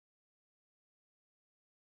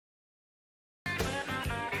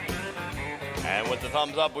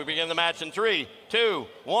thumbs up. We begin the match in 3, 2,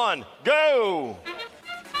 1, go!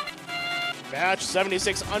 Match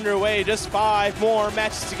 76 underway, just 5 more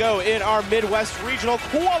matches to go in our Midwest Regional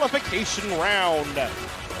Qualification round.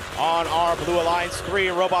 On our Blue Alliance, 3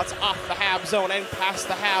 robots off the hab zone and past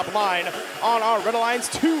the hab line. On our Red Alliance,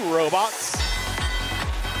 2 robots.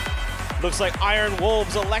 Looks like Iron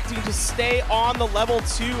Wolves electing to stay on the level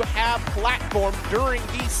 2 hab platform during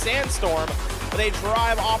the sandstorm, but they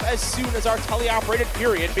drive off as soon as our teleoperated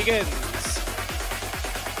period begins.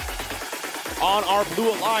 On our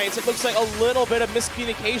Blue Alliance, it looks like a little bit of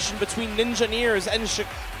miscommunication between Ninjaneers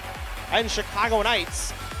and Chicago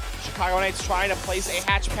Knights. Chicago Knights trying to place a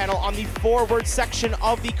hatch panel on the forward section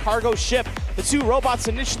of the cargo ship. The 2 robots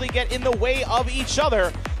initially get in the way of each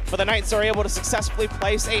other, but the Knights are able to successfully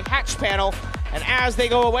place a hatch panel, and as they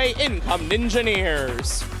go away, in come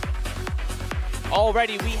Ninjaneers.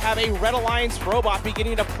 Already, we have a Red Alliance robot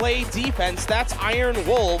beginning to play defense. That's Iron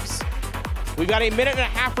Wolves. We've got a minute and a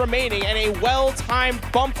half remaining, and a well-timed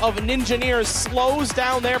bump of Ninjaneers slows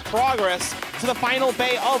down their progress to the final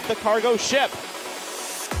bay of the cargo ship.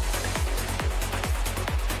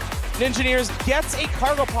 Ninjaneers gets a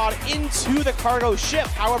cargo pod into the cargo ship.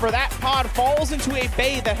 However, that pod falls into a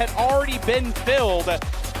bay that had already been filled.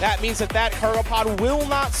 That means that that cargo pod will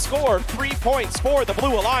not score 3 points for the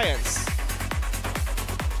Blue Alliance.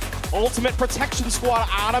 Ultimate Protection Squad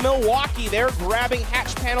out of Milwaukee. They're grabbing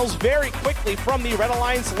hatch panels very quickly from the Red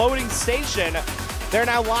Alliance loading station. They're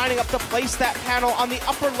now lining up to place that panel on the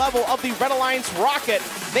upper level of the Red Alliance rocket.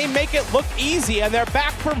 They make it look easy, and they're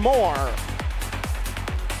back for more.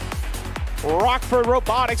 Rockford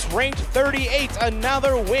Robotics ranked 38,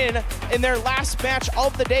 another win in their last match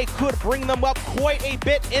of the day could bring them up quite a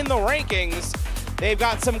bit in the rankings. They've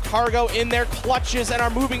got some cargo in their clutches and are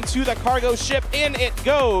moving to the cargo ship. In it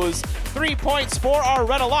goes. 3 points for our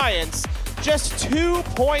Red Alliance. Just 2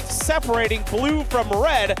 points separating blue from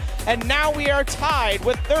red, and now we are tied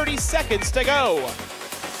with 30 seconds to go.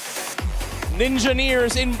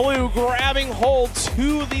 Ninjaneers in blue grabbing hold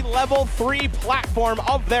to the level 3 platform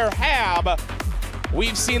of their hab.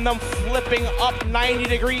 We've seen them flipping up 90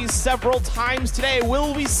 degrees several times today.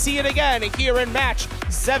 Will we see it again here in match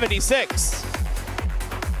 76?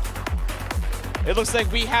 It looks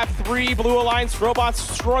like we have 3 Blue Alliance robots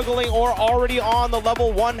struggling or already on the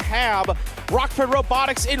level 1 hab. Rockford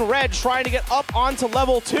Robotics in red trying to get up onto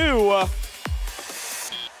level 2.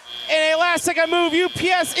 In a last-second move,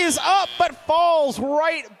 UPS is up, but falls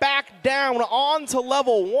right back down onto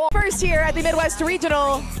level 1. First here at the Midwest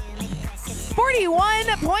Regional, 41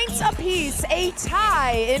 points apiece, a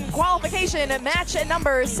tie in qualification match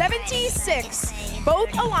number 76.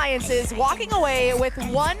 Both alliances walking away with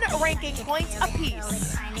 1 ranking point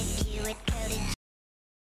apiece.